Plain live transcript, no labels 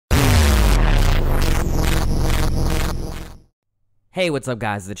Hey, what's up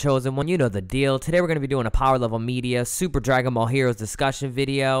guys, The Chosen One, you know the deal. Today we're going to be doing a Power Level Media Super Dragon Ball Heroes discussion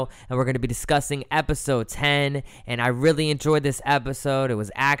video, and we're going to be discussing episode 10, and I really enjoyed this episode. It was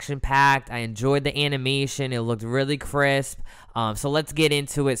action-packed, I enjoyed the animation, it looked really crisp, so let's get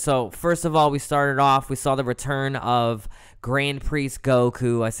into it. So first of all, we started off, we saw the return of Grand Priest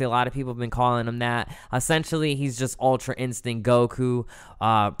Goku. I see a lot of people have been calling him that. Essentially, he's just Ultra Instinct Goku,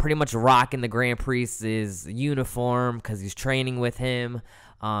 pretty much rocking the Grand Priest's uniform because he's training with him.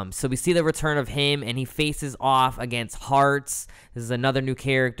 So we see the return of him, and he faces off against Hearts. This is another new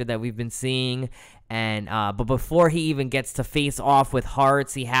character that we've been seeing. And but before he even gets to face off with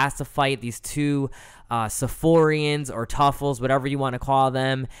Hearts, he has to fight these two Sephorians or Tuffles, whatever you want to call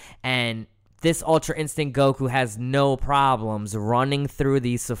them. And this Ultra Instinct Goku has no problems running through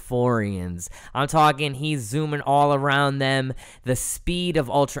these Sephorians. I'm talking, he's zooming all around them. The speed of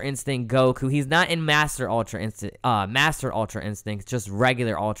Ultra Instinct Goku, he's not in Master Ultra Instinct, just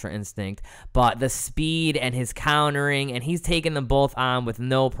regular Ultra Instinct. But the speed and his countering, and he's taking them both on with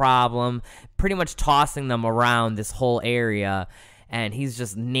no problem, pretty much tossing them around this whole area. And he's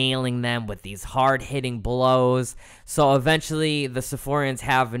just nailing them with these hard-hitting blows. So eventually, the Sephorians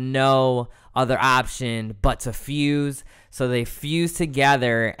have no other option but to fuse. So they fuse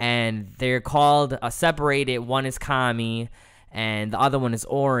together, and they're called separated. One is Kami, and the other one is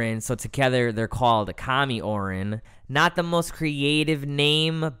Oren. So together, they're called Kami Oren. Not the most creative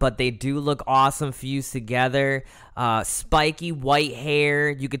name, but they do look awesome fused together. Spiky white hair.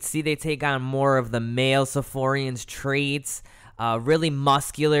 You could see they take on more of the male Sephorians' traits. Really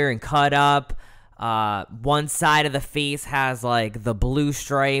muscular and cut up. One side of the face has like the blue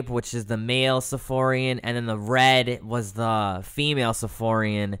stripe, which is the male Sephorian, and then the red was the female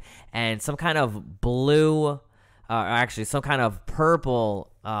Sephorian, and some kind of blue, actually some kind of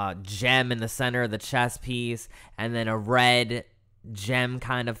purple gem in the center of the chest piece, and then a red gem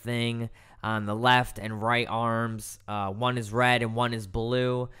kind of thing on the left and right arms. One is red and one is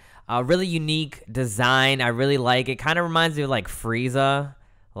blue. Really unique design. I really like it. Kind of reminds me of like Frieza,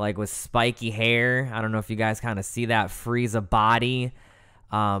 like with spiky hair. I don't know if you guys kind of see that Frieza body,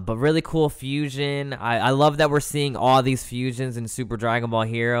 but really cool fusion. I love that we're seeing all these fusions in Super Dragon Ball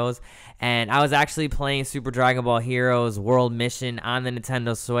Heroes. And I was actually playing Super Dragon Ball Heroes World Mission on the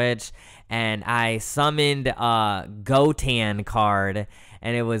Nintendo Switch, and I summoned a Goten card,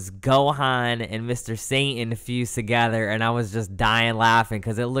 and it was Gohan and Mr. Satan fused together, and I was just dying laughing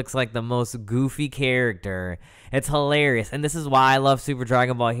because it looks like the most goofy character. It's hilarious, and this is why I love Super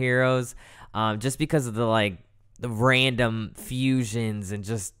Dragon Ball Heroes, just because of the random fusions and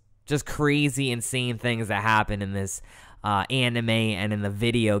just crazy, insane things that happen in this anime and in the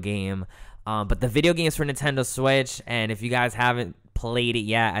video game. But the video game is for Nintendo Switch, and if you guys haven't played it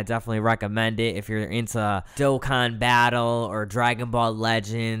yet, I definitely recommend it. If you're into Dokkan Battle or Dragon Ball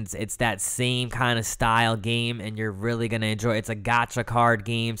Legends, it's that same kind of style game, and you're really gonna enjoy it. It's a gacha card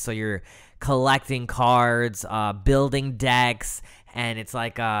game, so you're collecting cards, building decks, and it's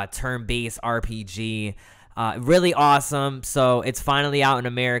like a turn-based RPG. Really awesome. So it's finally out in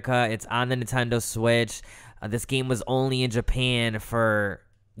America. It's on the Nintendo Switch. This game was only in Japan for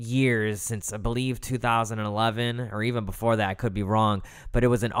years, since I believe 2011, or even before that, I could be wrong, but it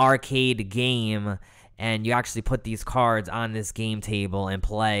was an arcade game, and you actually put these cards on this game table and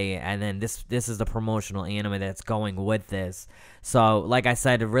play, and then this is the promotional anime that's going with this. So like I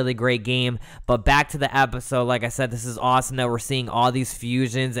said, a really great game. But back to the episode, like I said, this is awesome that we're seeing all these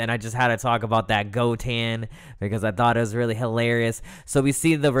fusions, and I just had to talk about that Goten because I thought it was really hilarious. So we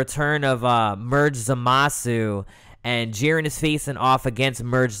see the return of Merge Zamasu, and Jiren is facing off against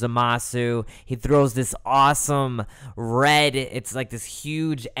Merge Zamasu. He throws this awesome red, it's like this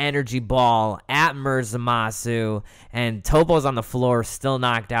huge energy ball at Merge Zamasu, and Topo's on the floor, still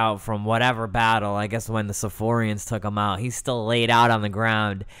knocked out from whatever battle. I guess when the Sephorians took him out, he's still laid out on the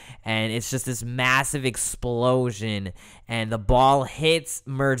ground, and it's just this massive explosion, and the ball hits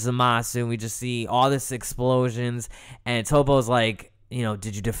Merge Zamasu, and we just see all this explosions, and Topo's like, you know,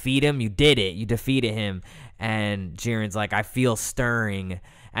 did you defeat him? You did it. You defeated him. And Jiren's like, I feel stirring.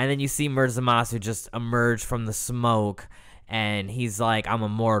 And then you see Merge Zamasu just emerge from the smoke, and he's like, I'm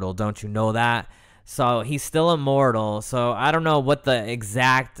immortal. Don't you know that? So he's still immortal. So I don't know what the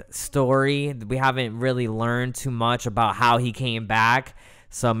exact story. We haven't really learned too much about how he came back.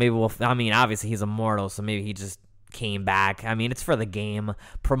 So maybe obviously he's immortal, so maybe he just came back. I mean, it's for the game,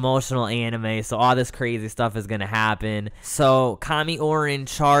 promotional anime, so all this crazy stuff is gonna happen. So Kamioren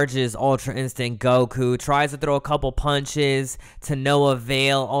charges Ultra Instinct Goku, tries to throw a couple punches to no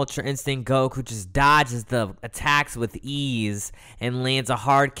avail. Ultra Instinct Goku just dodges the attacks with ease and lands a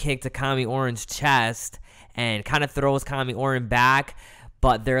hard kick to Kamioren's chest, and kind of throws Kamioren back,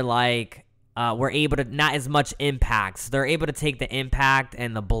 but they're like, we're able to, not as much impact. So they're able to take the impact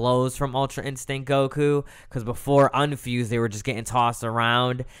and the blows from Ultra Instinct Goku, because before unfused, they were just getting tossed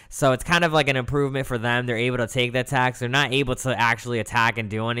around. So it's kind of like an improvement for them. They're able to take the attacks. They're not able to actually attack and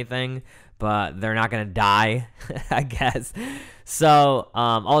do anything, but they're not going to die, I guess. So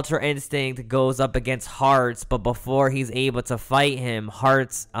Ultra Instinct goes up against Hearts, but before he's able to fight him,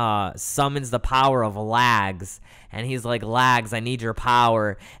 Hearts summons the power of Lags. And he's like, Lags, I need your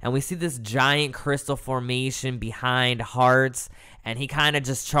power. And we see this giant crystal formation behind Hearts. And he kind of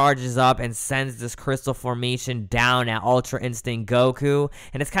just charges up and sends this crystal formation down at Ultra Instinct Goku.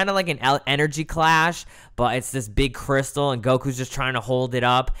 And it's kind of like an energy clash, but it's this big crystal, and Goku's just trying to hold it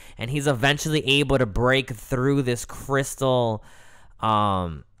up. And he's eventually able to break through this crystal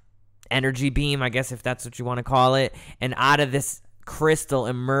energy beam, I guess, if that's what you want to call it. And out of this crystal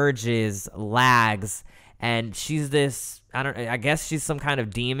emerges Lags. And she's this, I guess she's some kind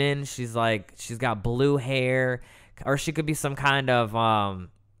of demon. She's like, she's got blue hair, or she could be some kind of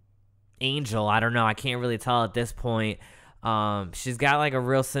angel. I don't know. I can't really tell at this point. She's got like a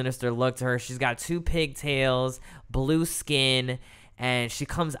real sinister look to her. She's got 2 pigtails, blue skin, and she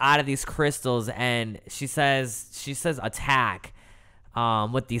comes out of these crystals, and she says attack.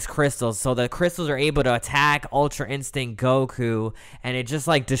 With these crystals. So the crystals are able to attack Ultra Instinct Goku, and it just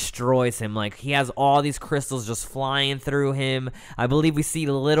like destroys him. Like, he has all these crystals just flying through him. I believe we see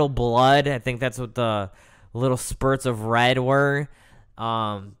little blood. I think that's what the little spurts of red were.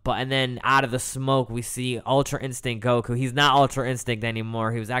 And then out of the smoke, we see Ultra Instinct Goku. He's not Ultra Instinct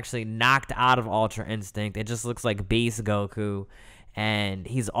anymore. He was actually knocked out of Ultra Instinct. It just looks like base Goku, and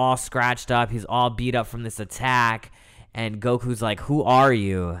he's all scratched up. He's all beat up from this attack. And Goku's like, who are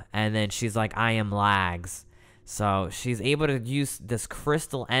you? And then she's like, I am Lags. So she's able to use this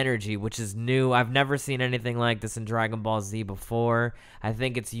crystal energy, which is new. I've never seen anything like this in Dragon Ball Z before. I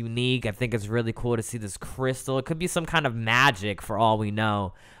think it's unique. I think it's really cool to see this crystal. It could be some kind of magic for all we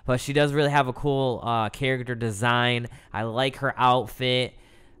know. But she does really have a cool character design. I like her outfit.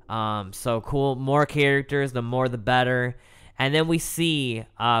 So cool. More characters, the more the better. And then we see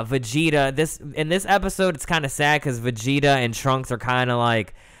Vegeta. In this episode, it's kind of sad because Vegeta and Trunks are kind of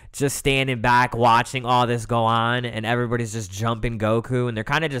like just standing back watching all this go on, and everybody's just jumping Goku, and they're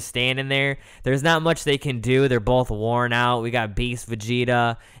kind of just standing there. There's not much they can do. They're both worn out. We got base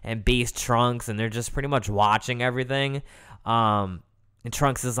Vegeta and base Trunks, and they're just pretty much watching everything. And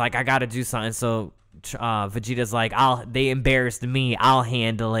Trunks is like, I got to do something. So Vegeta's like, they embarrassed me. I'll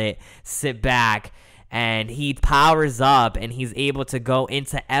handle it. Sit back. And he powers up, and he's able to go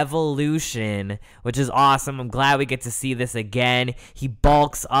into evolution, which is awesome. I'm glad we get to see this again. He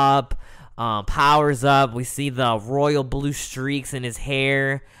bulks up, powers up. We see the royal blue streaks in his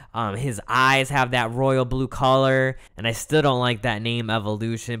hair. His eyes have that royal blue color. And I still don't like that name,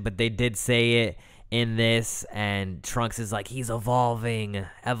 Evolution, but they did say it in this. And Trunks is like, he's evolving,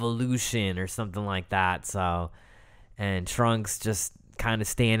 evolution, or something like that. So, and Trunks just kind of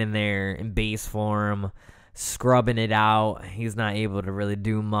standing there in base form, scrubbing it out. He's not able to really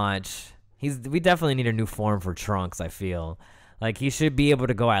do much. We definitely need a new form for Trunks, I feel. Like, he should be able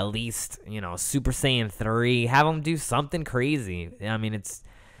to go at least, Super Saiyan 3. Have him do something crazy. I mean, it's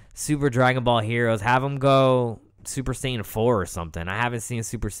Super Dragon Ball Heroes. Have him go Super Saiyan 4 or something. I haven't seen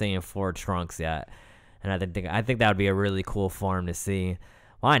Super Saiyan 4 Trunks yet. And I think that would be a really cool form to see.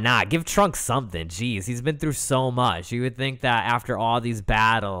 Why not? Give Trunks something. Jeez, he's been through so much. You would think that after all these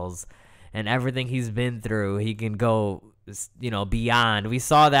battles and everything he's been through, he can go, beyond. We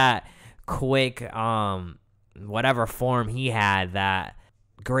saw that quick, whatever form he had, that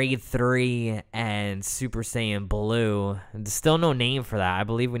grade 3 and Super Saiyan Blue. There's still no name for that. I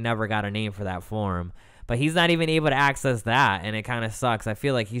believe we never got a name for that form. But he's not even able to access that, and it kind of sucks. I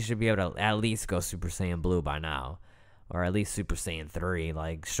feel like he should be able to at least go Super Saiyan Blue by now. Or at least Super Saiyan 3.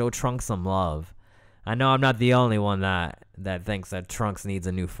 Like, show Trunks some love. I know I'm not the only one that thinks that Trunks needs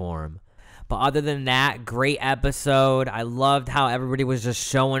a new form. But other than that, great episode. I loved how everybody was just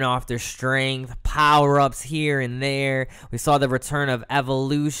showing off their strength, power-ups here and there. We saw the return of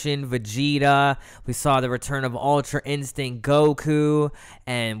Evolution Vegeta. We saw the return of Ultra Instinct Goku.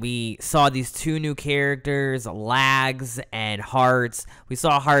 And we saw these 2 new characters, Lags and Hearts. We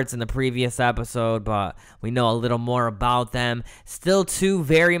saw Hearts in the previous episode, but we know a little more about them. Still 2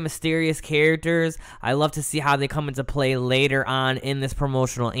 very mysterious characters. I love to see how they come into play later on in this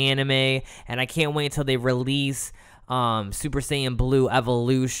promotional anime. And I can't wait until they release Super Saiyan Blue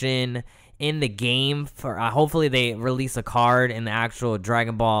Evolution in the game. Hopefully they release a card in the actual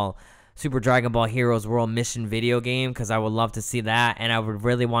Super Dragon Ball Heroes World Mission video game, because I would love to see that. And I would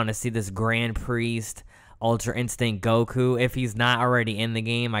really want to see this Grand Priest Ultra Instinct Goku. If he's not already in the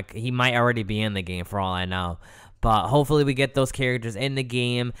game, he might already be in the game for all I know. But hopefully we get those characters in the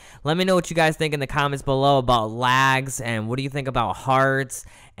game. Let me know what you guys think in the comments below about Lags, and what do you think about Hearts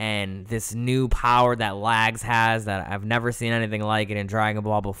and this new power that Lags has that I've never seen anything like it in Dragon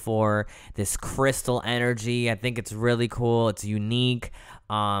Ball before. This crystal energy, I think it's really cool. It's unique.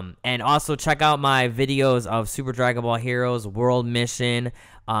 And also check out my videos of Super Dragon Ball Heroes World Mission.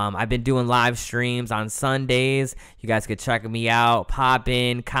 I've been doing live streams on Sundays. You guys could check me out. Pop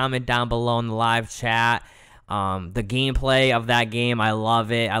in, comment down below in the live chat. The gameplay of that game, I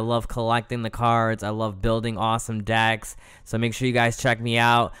love it. I love collecting the cards. I love building awesome decks. So make sure you guys check me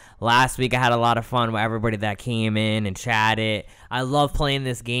out. Last week I had a lot of fun with everybody that came in and chatted. I love playing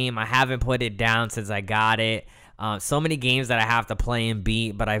this game. I haven't put it down since I got it. So many games that I have to play and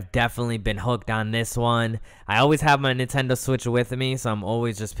beat, but I've definitely been hooked on this one. I always have my Nintendo Switch with me, so I'm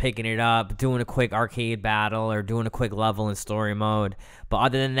always just picking it up, doing a quick arcade battle, or doing a quick level in story mode. But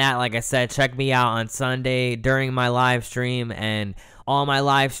other than that, like I said, check me out on Sunday during my live stream, and all my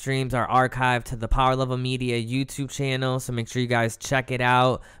live streams are archived to the Power Level Media YouTube channel, so make sure you guys check it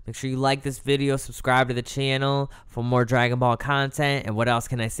out. Make sure you like this video, subscribe to the channel for more Dragon Ball content. And what else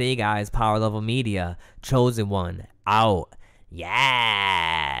can I say, guys? Power Level Media, chosen one, out.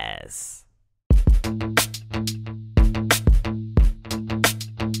 Yes.